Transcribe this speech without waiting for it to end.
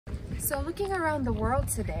So looking around the world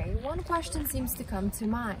today, one question seems to come to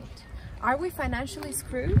mind. Are we financially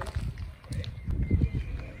screwed?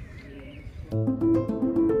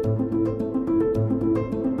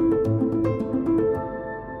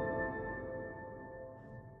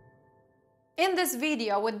 In this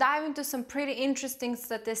video, we'll dive into some pretty interesting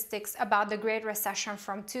statistics about the Great Recession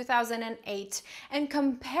from 2008 and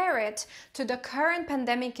compare it to the current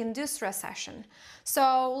pandemic-induced recession.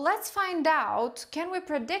 So let's find out, can we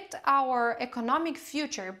predict our economic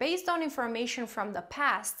future based on information from the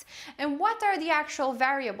past, and what are the actual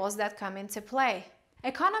variables that come into play?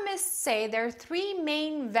 Economists say there are three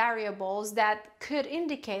main variables that could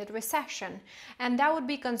indicate recession, and that would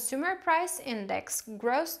be consumer price index,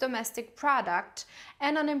 gross domestic product,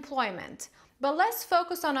 and unemployment. But let's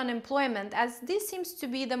focus on unemployment, as this seems to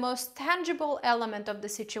be the most tangible element of the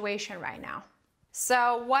situation right now.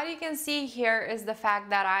 So what you can see here is the fact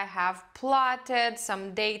that I have plotted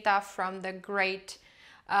some data from the Great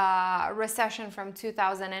Recession from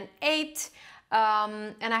 2008.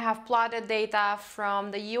 And I have plotted data from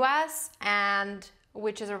the US,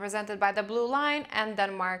 which is represented by the blue line, and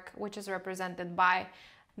Denmark, which is represented by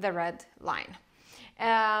the red line.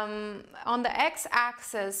 On the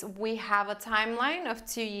x-axis, we have a timeline of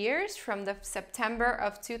 2 years from the September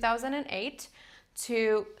of 2008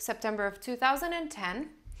 to September of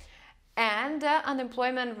 2010, and the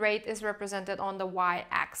unemployment rate is represented on the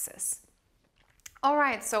y-axis. All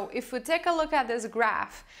right, so if we take a look at this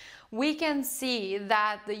graph, we can see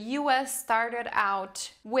that the US started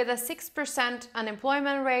out with a 6%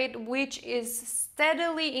 unemployment rate, which is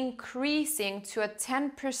steadily increasing to a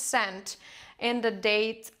 10% in the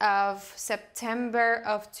date of September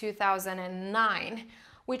of 2009,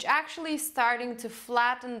 which actually is starting to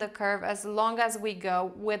flatten the curve as long as we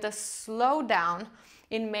go, with a slowdown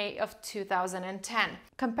in May of 2010.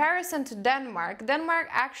 Comparison to Denmark. Denmark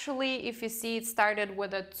actually, if you see, it started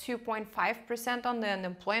with a 2.5% on the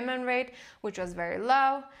unemployment rate, which was very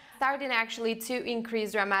low, starting actually to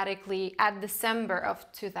increase dramatically at December of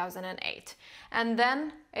 2008. And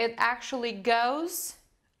then it actually goes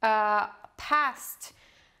past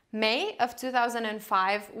May of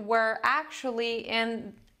 2005, where actually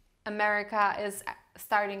in America is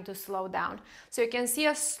starting to slow down. So you can see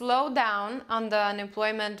a slowdown on the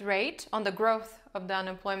unemployment rate, on the growth of the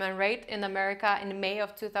unemployment rate in America in May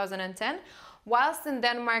of 2010, whilst in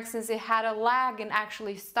Denmark, since it had a lag in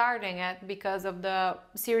actually starting it because of the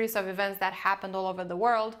series of events that happened all over the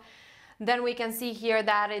world, then we can see here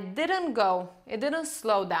that it didn't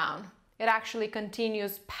slow down. It actually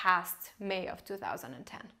continues past May of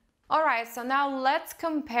 2010. All right, so now let's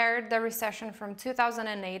compare the recession from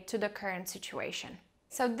 2008 to the current situation.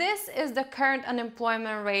 So this is the current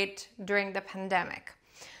unemployment rate during the pandemic.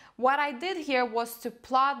 What I did here was to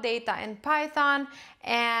plot data in Python,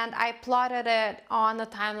 and I plotted it on a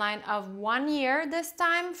timeline of 1 year this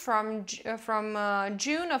time, from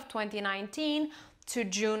June of 2019 to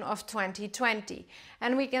June of 2020.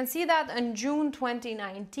 And we can see that in June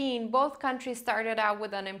 2019, both countries started out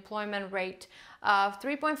with an unemployment rate of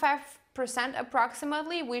 3.5%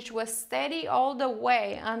 approximately, which was steady all the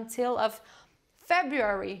way until of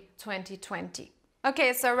February 2020.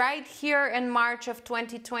 Okay, so right here in March of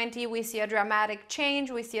 2020, we see a dramatic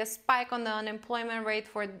change. We see a spike on the unemployment rate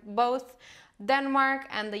for both Denmark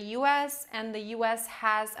and the US, and the US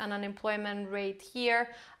has an unemployment rate here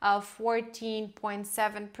of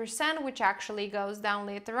 14.7%, which actually goes down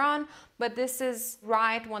later on, but this is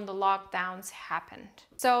right when the lockdowns happened.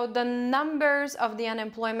 So the numbers of the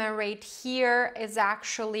unemployment rate here is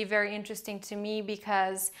actually very interesting to me,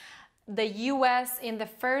 because the US in the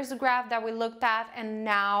first graph that we looked at and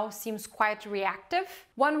now seems quite reactive.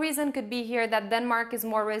 One reason could be here that Denmark is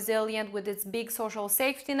more resilient with its big social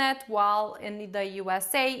safety net, while in the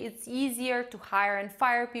USA it's easier to hire and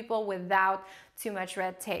fire people without too much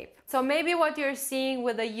red tape. So maybe what you're seeing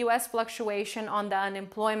with the US fluctuation on the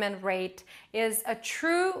unemployment rate is a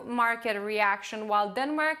true market reaction, while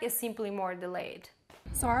Denmark is simply more delayed.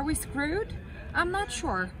 So are we screwed? I'm not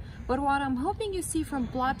sure. But what I'm hoping you see from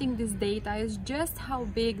plotting this data is just how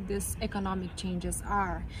big these economic changes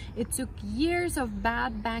are. It took years of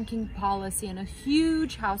bad banking policy and a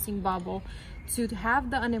huge housing bubble to have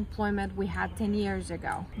the unemployment we had 10 years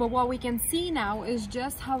ago. But what we can see now is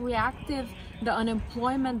just how reactive the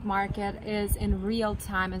unemployment market is in real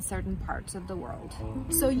time in certain parts of the world.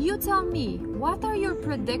 So you tell me, what are your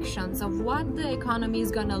predictions of what the economy is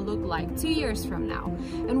gonna look like 2 years from now?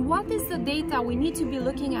 And what is the data we need to be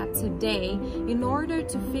looking at today in order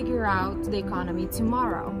to figure out the economy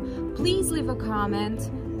tomorrow? Please leave a comment,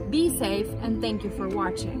 be safe, and thank you for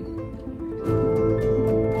watching.